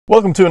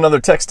Welcome to another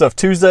Tech Stuff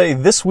Tuesday.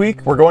 This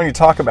week we're going to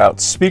talk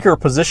about speaker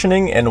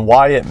positioning and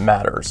why it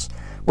matters.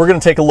 We're going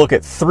to take a look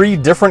at 3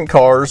 different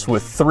cars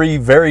with 3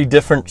 very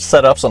different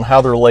setups on how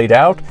they're laid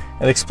out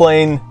and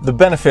explain the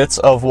benefits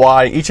of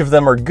why each of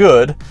them are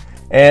good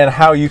and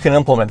how you can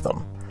implement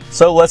them.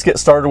 So let's get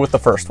started with the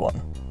first one.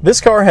 This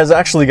car has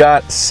actually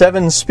got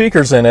 7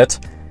 speakers in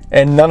it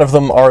and none of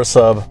them are a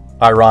sub,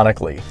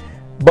 ironically.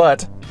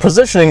 But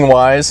positioning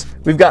wise,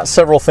 we've got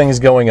several things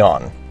going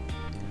on.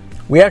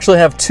 We actually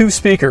have 2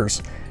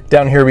 speakers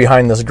down here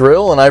behind this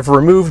grille, and I've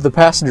removed the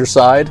passenger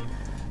side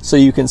so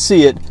you can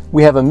see it.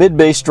 We have a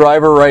mid-bass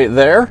driver right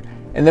there,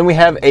 and then we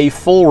have a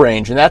full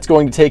range, and that's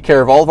going to take care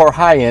of all of our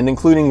high-end,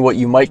 including what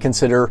you might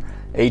consider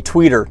a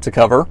tweeter to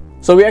cover.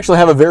 So we actually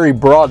have a very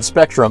broad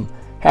spectrum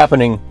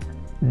happening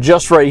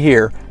just right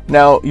here.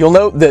 Now, you'll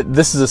note that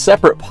this is a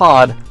separate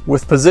pod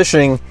with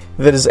positioning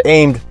that is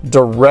aimed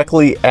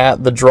directly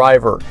at the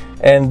driver.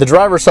 And the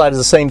driver's side is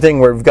the same thing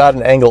where we've got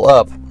an angle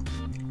up.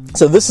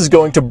 So this is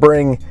going to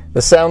bring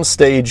the sound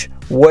stage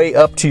way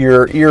up to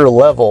your ear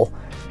level.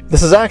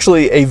 This is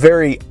actually a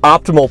very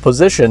optimal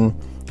position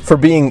for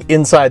being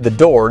inside the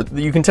door.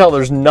 You can tell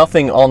there's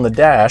nothing on the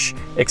dash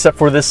except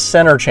for this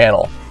center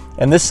channel.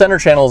 And this center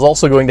channel is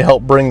also going to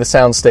help bring the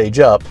sound stage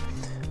up.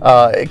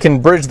 It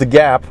can bridge the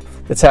gap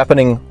that's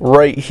happening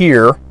right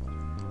here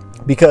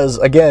because,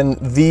 again,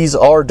 these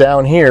are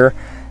down here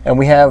and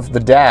we have the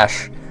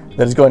dash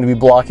that is going to be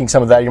blocking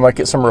some of that. You might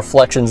get some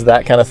reflections,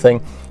 that kind of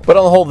thing. But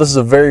on the whole, this is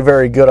a very,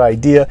 very good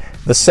idea.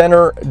 The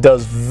center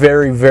does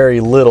very, very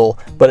little,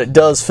 but it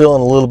does fill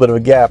in a little bit of a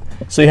gap.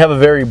 So you have a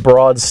very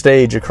broad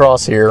stage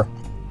across here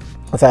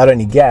without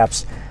any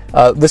gaps.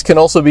 This can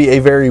also be a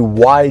very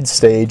wide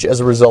stage as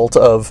a result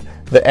of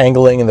the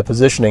angling and the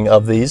positioning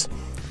of these.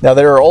 Now,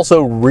 there are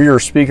also rear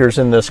speakers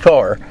in this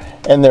car,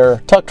 and they're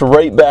tucked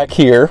right back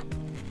here,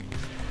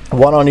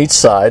 one on each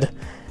side.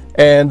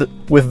 And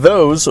with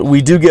those,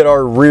 we do get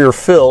our rear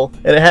fill,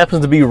 and it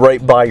happens to be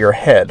right by your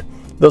head.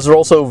 Those are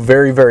also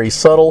very, very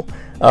subtle.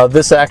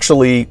 This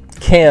actually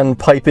can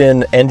pipe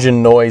in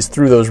engine noise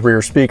through those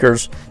rear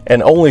speakers,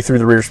 and only through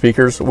the rear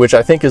speakers, which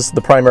I think is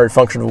the primary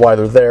function of why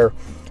they're there.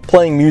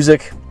 Playing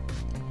music,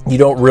 you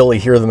don't really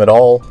hear them at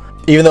all.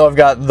 Even though I've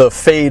got the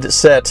fade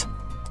set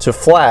to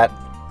flat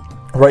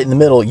right in the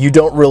middle, you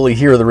don't really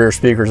hear the rear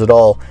speakers at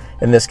all.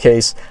 In this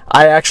case,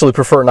 I actually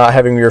prefer not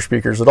having rear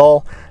speakers at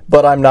all,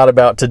 but I'm not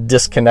about to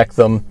disconnect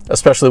them,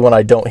 especially when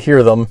I don't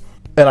hear them.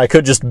 And I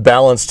could just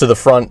balance to the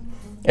front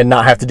and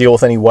not have to deal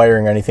with any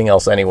wiring or anything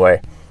else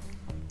anyway.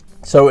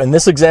 So in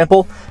this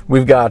example,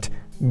 we've got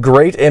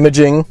great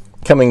imaging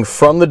coming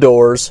from the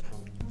doors,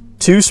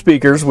 2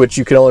 speakers, which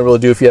you can only really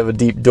do if you have a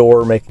deep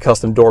door, make a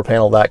custom door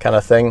panel, that kind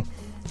of thing,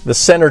 the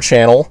center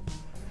channel,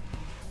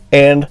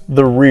 and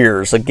the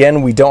rears.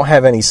 Again, we don't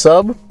have any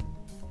sub.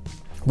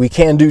 We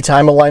can do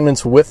time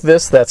alignments with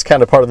this. That's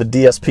kind of part of the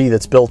DSP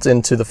that's built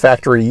into the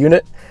factory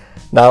unit.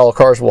 Not all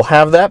cars will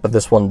have that, but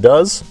this one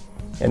does.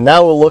 And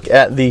now we'll look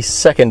at the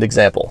second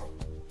example.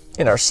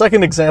 In our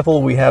second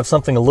example, we have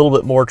something a little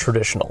bit more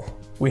traditional.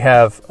 We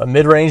have a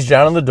mid-range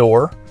down on the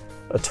door,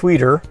 a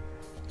tweeter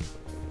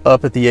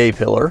up at the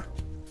A-pillar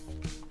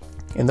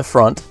in the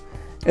front,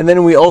 and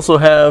then we also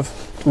have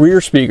rear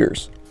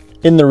speakers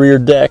in the rear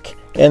deck,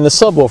 and the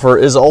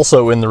subwoofer is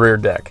also in the rear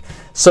deck.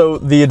 So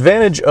the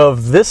advantage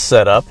of this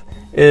setup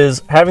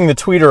is having the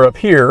tweeter up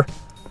here,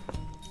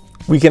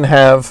 we can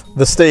have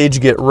the stage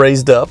get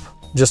raised up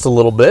just a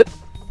little bit,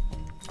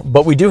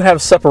 but we do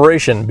have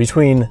separation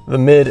between the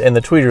mid and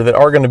the tweeter that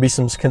are going to be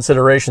some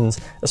considerations,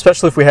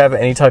 especially if we have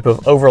any type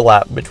of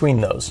overlap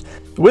between those.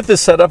 With this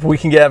setup, we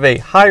can have a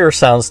higher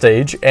sound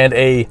stage and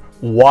a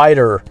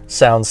wider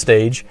sound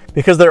stage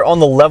because they're on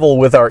the level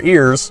with our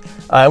ears,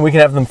 and we can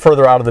have them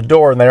further out of the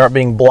door and they aren't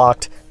being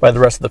blocked by the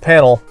rest of the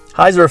panel.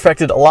 Highs are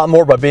affected a lot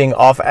more by being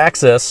off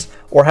axis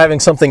or having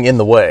something in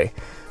the way.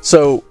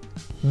 So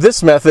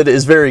this method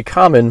is very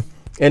common,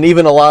 and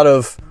even a lot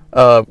of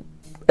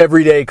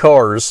everyday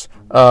cars,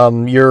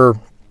 your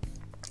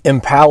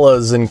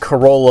Impalas and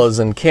Corollas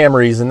and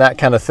Camrys and that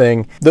kind of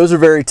thing, those are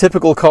very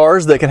typical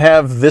cars that can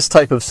have this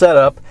type of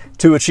setup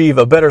to achieve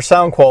a better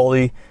sound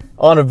quality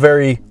on a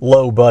very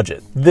low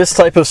budget. This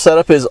type of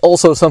setup is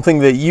also something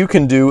that you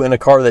can do in a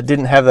car that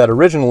didn't have that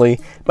originally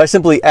by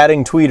simply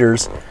adding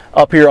tweeters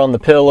up here on the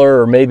pillar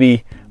or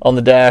maybe on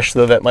the dash,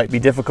 though that might be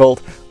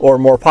difficult, or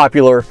more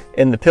popular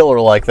in the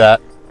pillar like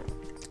that.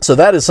 So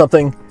that is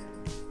something,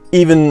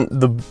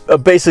 even a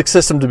basic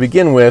system to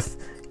begin with,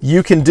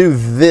 you can do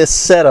this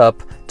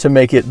setup to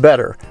make it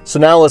better. So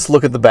now let's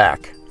look at the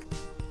back.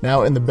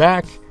 Now in the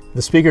back,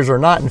 the speakers are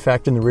not in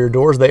fact in the rear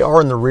doors, they are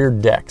in the rear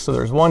deck. So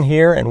there's one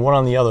here and one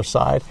on the other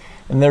side,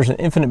 and there's an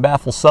infinite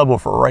baffle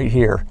subwoofer right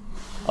here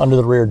under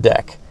the rear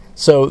deck.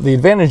 So the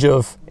advantage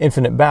of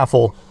infinite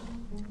baffle,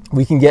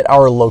 we can get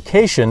our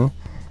location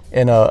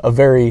in a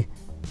very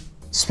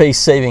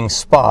space-saving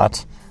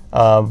spot,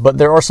 but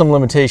there are some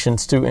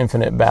limitations to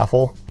infinite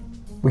baffle.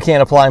 We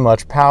can't apply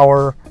much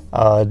power.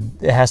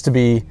 It has to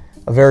be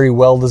a very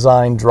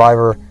well-designed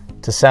driver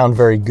to sound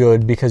very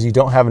good because you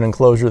don't have an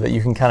enclosure that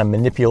you can kind of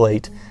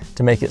manipulate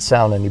to make it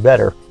sound any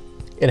better.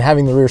 and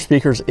having the rear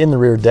speakers in the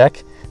rear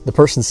deck, the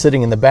person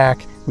sitting in the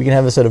back, we can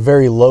have this at a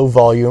very low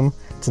volume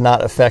to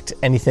not affect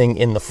anything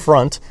in the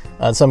front.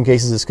 In some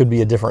cases, this could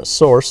be a different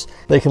source.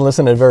 They can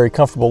listen at a very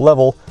comfortable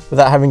level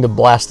without having to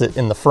blast it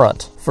in the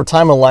front. For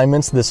time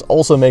alignments, this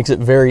also makes it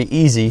very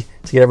easy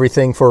to get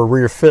everything for a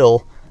rear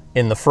fill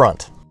in the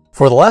front.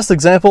 For the last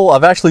example,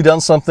 I've actually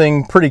done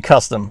something pretty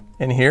custom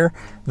in here.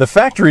 The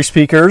factory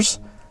speakers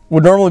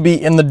would normally be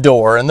in the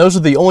door, and those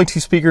are the only two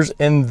speakers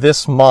in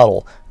this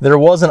model. There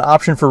was an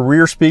option for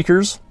rear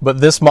speakers, but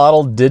this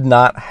model did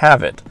not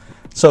have it.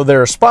 So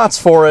there are spots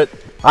for it.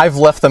 I've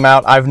left them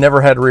out. I've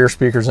never had rear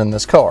speakers in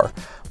this car.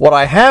 What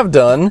I have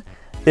done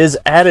is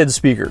added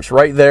speakers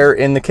right there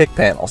in the kick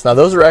panels. Now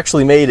those are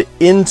actually made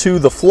into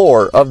the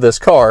floor of this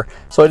car,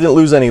 so I didn't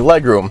lose any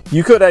legroom.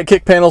 You could add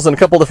kick panels in a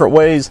couple different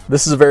ways.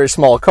 This is a very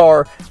small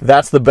car.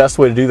 That's the best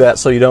way to do that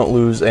so you don't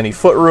lose any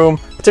foot room,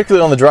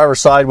 particularly on the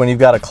driver's side when you've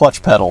got a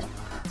clutch pedal.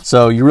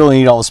 So you really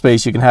need all the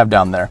space you can have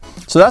down there.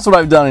 So that's what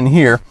I've done in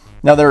here.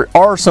 Now there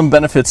are some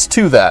benefits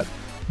to that.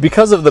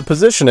 Because of the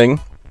positioning,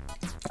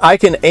 I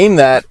can aim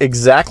that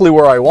exactly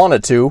where I want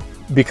it to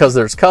because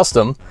there's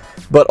custom,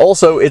 but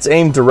also it's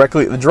aimed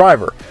directly at the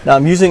driver. Now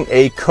I'm using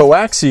a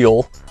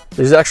coaxial,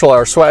 these actually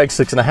are Swag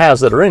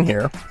 6.5s that are in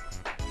here,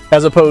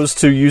 as opposed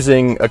to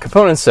using a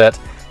component set,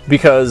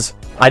 because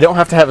I don't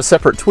have to have a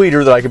separate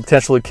tweeter that I could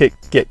potentially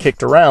get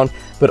kicked around,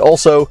 but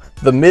also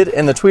the mid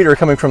and the tweeter are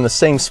coming from the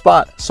same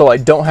spot, so I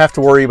don't have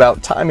to worry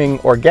about timing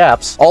or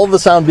gaps. All of the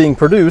sound being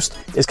produced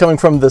is coming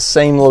from the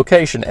same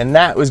location, and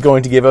that was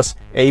going to give us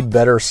a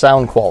better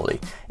sound quality.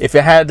 If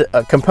it had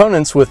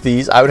components with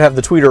these, I would have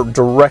the tweeter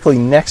directly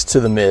next to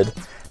the mid,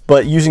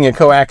 but using a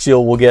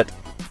coaxial will get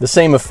the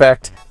same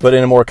effect, but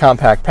in a more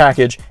compact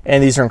package,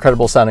 and these are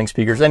incredible sounding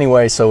speakers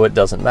anyway, so it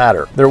doesn't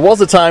matter. There was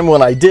a time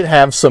when I did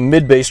have some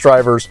mid-bass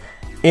drivers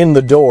in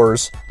the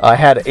doors. I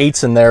had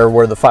 8s in there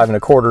where the 5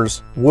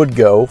 1/4s would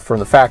go from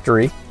the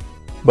factory,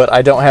 but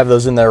I don't have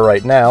those in there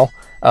right now.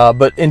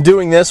 But in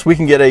doing this, we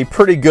can get a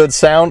pretty good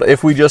sound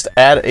if we just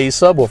add a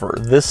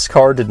subwoofer. This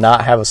car did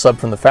not have a sub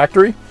from the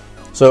factory,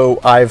 so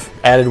I've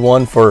added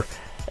one for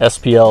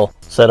SPL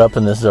setup,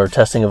 and this is our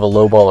testing of a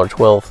Lowballer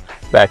 12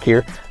 back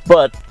here.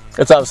 But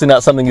it's obviously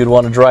not something you'd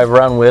want to drive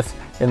around with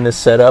in this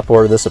setup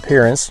or this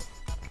appearance.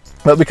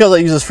 But because I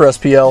use this for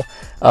SPL,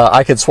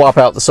 I could swap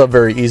out the sub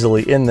very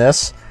easily in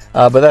this,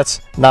 but that's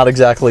not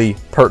exactly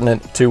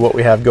pertinent to what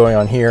we have going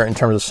on here in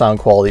terms of sound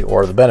quality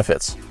or the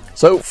benefits.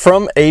 So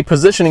from a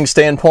positioning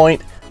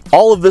standpoint,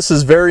 all of this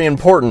is very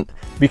important,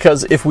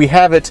 because if we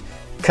have it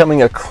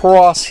coming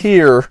across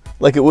here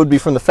like it would be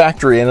from the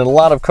factory, and in a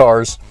lot of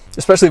cars,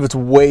 especially if it's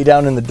way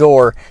down in the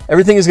door,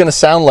 everything is going to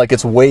sound like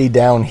it's way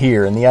down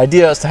here, and the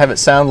idea is to have it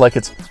sound like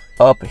it's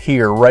up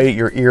here, right at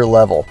your ear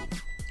level.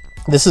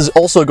 This is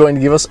also going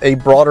to give us a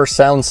broader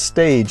sound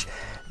stage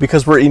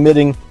because we're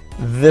emitting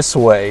this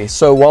way.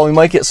 So while we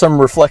might get some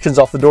reflections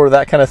off the door,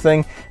 that kind of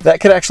thing, that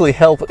could actually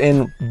help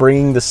in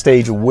bringing the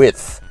stage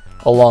width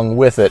along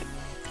with it.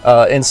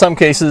 In some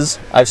cases,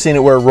 I've seen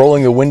it where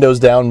rolling the windows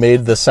down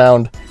made the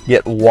sound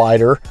get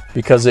wider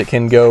because it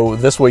can go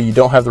this way. You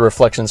don't have the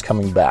reflections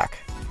coming back.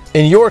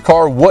 In your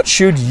car, what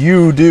should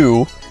you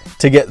do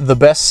to get the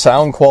best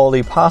sound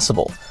quality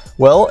possible?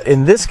 Well,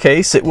 in this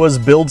case, it was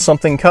build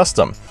something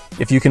custom.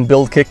 If you can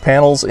build kick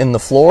panels in the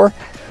floor,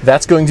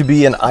 that's going to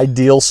be an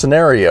ideal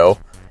scenario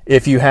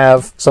if you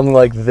have something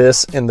like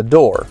this in the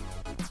door.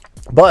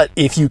 But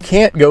if you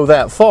can't go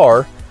that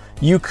far,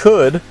 you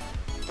could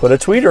put a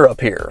tweeter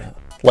up here.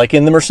 Like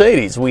in the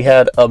Mercedes, we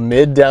had a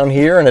mid down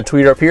here and a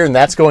tweeter up here, and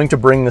that's going to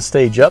bring the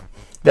stage up.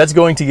 That's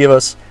going to give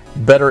us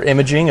better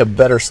imaging, a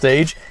better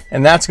stage,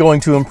 and that's going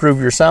to improve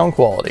your sound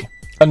quality.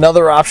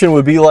 Another option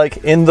would be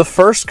like in the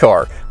first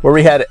car, where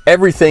we had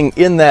everything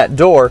in that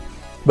door,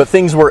 but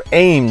things were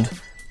aimed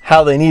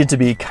how they needed to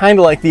be, kind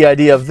of like the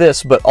idea of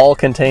this, but all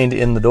contained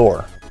in the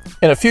door.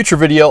 In a future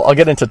video, I'll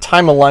get into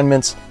time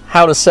alignments,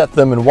 how to set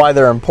them, and why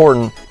they're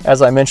important,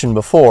 as I mentioned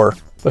before.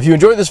 But if you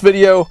enjoyed this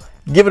video,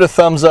 give it a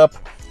thumbs up.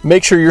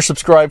 Make sure you're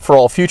subscribed for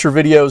all future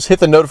videos. Hit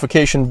the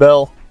notification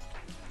bell.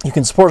 You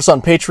can support us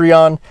on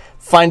Patreon.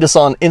 Find us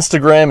on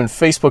Instagram and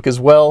Facebook as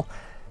well.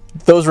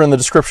 Those are in the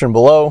description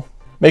below.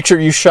 Make sure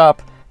you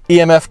shop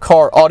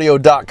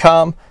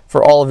emfcaraudio.com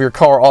for all of your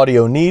car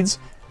audio needs.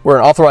 We're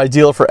an authorized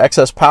dealer for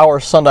XS Power,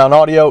 Sundown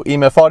Audio,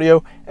 EMF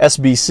Audio,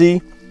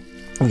 SBC.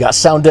 We've got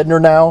Sound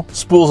Deadener now,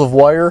 spools of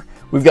wire.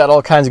 We've got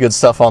all kinds of good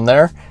stuff on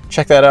there.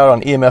 Check that out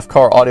on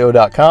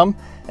emfcaraudio.com,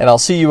 and I'll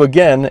see you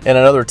again in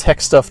another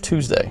Tech Stuff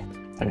Tuesday.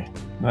 Okay,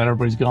 now that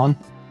everybody's gone,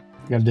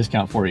 I got a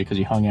discount for you because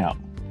you hung out.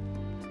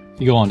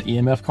 If you go on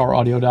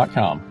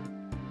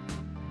emfcaraudio.com,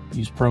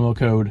 use promo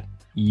code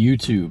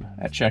YouTube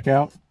at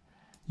checkout,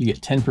 you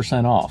get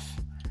 10% off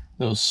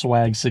those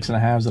Swag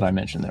 6.5s that I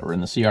mentioned that were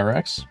in the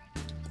CRX.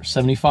 They're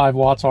 75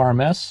 watts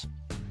RMS,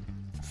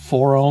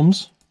 4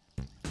 ohms,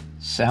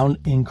 sound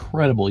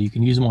incredible. You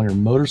can use them on your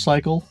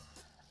motorcycle,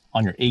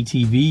 on your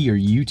ATV, your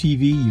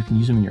UTV. You can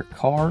use them in your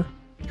car,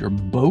 your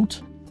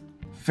boat.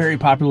 Very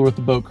popular with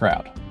the boat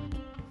crowd.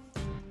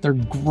 They're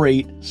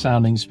great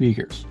sounding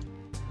speakers.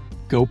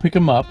 go pick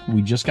them up.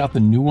 We just got the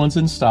new ones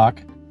in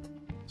stock.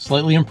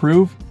 Slightly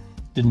improved.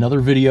 Did another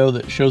video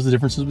that shows the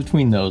differences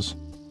between those.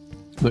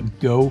 But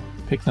go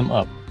pick them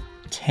up.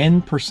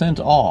 10%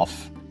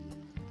 off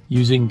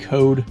using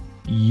code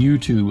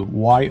YouTube,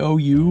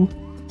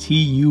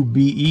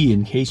 YOUTUBE,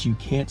 in case you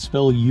can't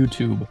spell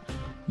YouTube.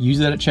 Use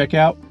that at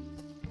checkout,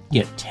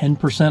 get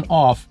 10%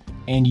 off,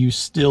 and you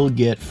still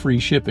get free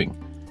shipping.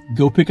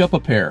 Go pick up a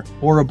pair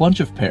or a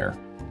bunch of pair.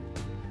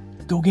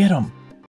 Go get them.